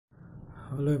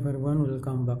Hello everyone,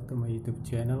 welcome back to my YouTube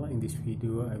channel. In this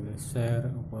video I will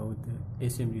share about the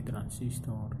SMD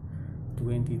transistor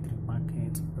 23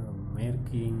 packets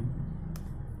marking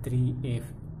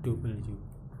 3FW.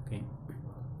 Okay,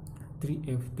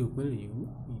 3FW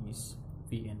is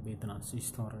PNP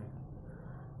transistor.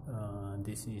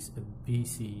 This is a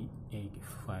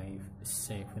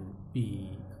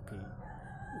BC857B. Okay,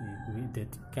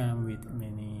 that come with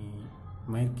many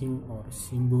marking or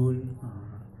symbol.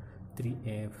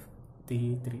 3F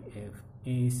T, 3F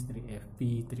S,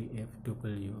 3FP,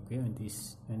 3FW. Okay, in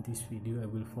this video I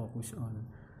will focus on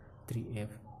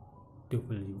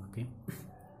 3FW. Okay,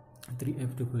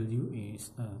 3FW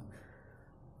is a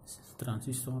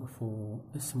transistor for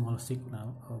a small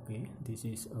signal. Okay, this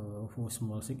is for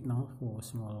small signal, for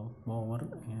small power,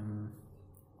 and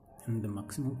the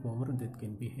maximum power that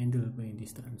can be handled by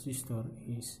this transistor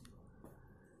is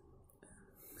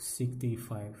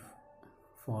 65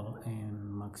 volt,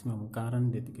 and maximum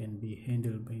current that can be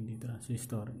handled by the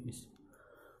transistor is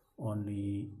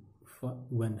only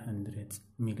 100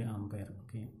 milliampere.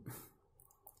 Okay,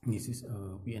 this is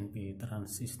a PNP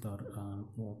transistor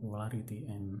polarity,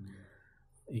 and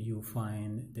you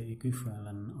find the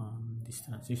equivalent on this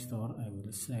transistor. I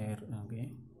will share.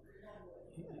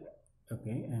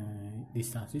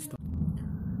 This transistor.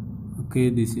 Okay,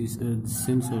 this is a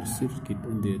sensor circuit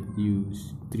that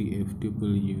use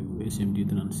 3FW SMD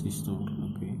transistor.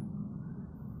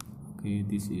 Okay,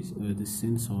 this is the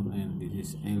sensor, and this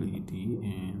is LED,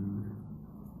 and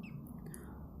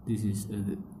this is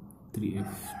the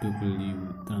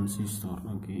 3FW transistor.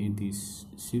 Okay, in this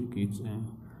circuit,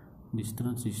 this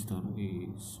transistor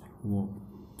is work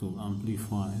to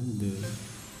amplify the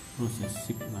process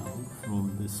signal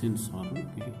from the sensor.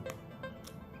 Okay.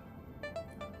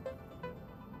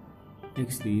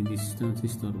 Actually, this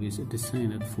transistor is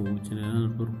designed for general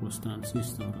purpose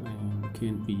transistor and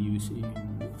can be used in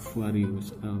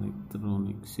various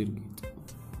electronic circuits,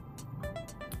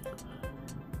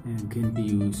 and can be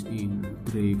used in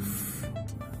drive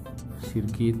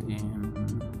circuit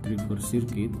and driver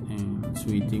circuit and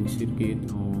switching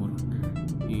circuit, or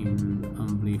in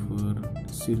amplifier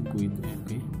circuit.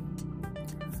 Okay,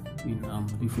 in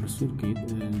amplifier circuit,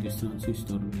 this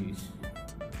transistor is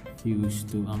used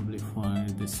to amplify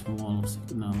the small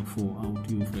signal for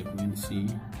audio frequency.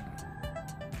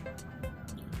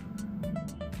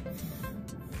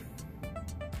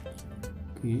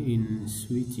 Okay, in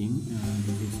switching,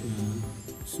 this is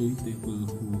suitable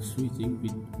for switching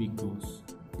because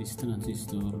this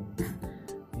transistor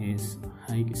has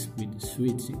high speed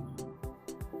switching.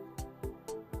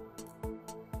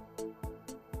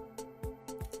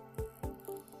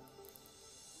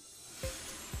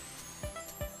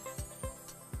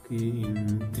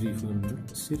 In driver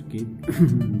circuit,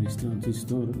 this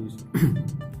transistor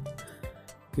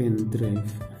can drive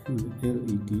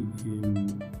LED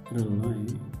and relay.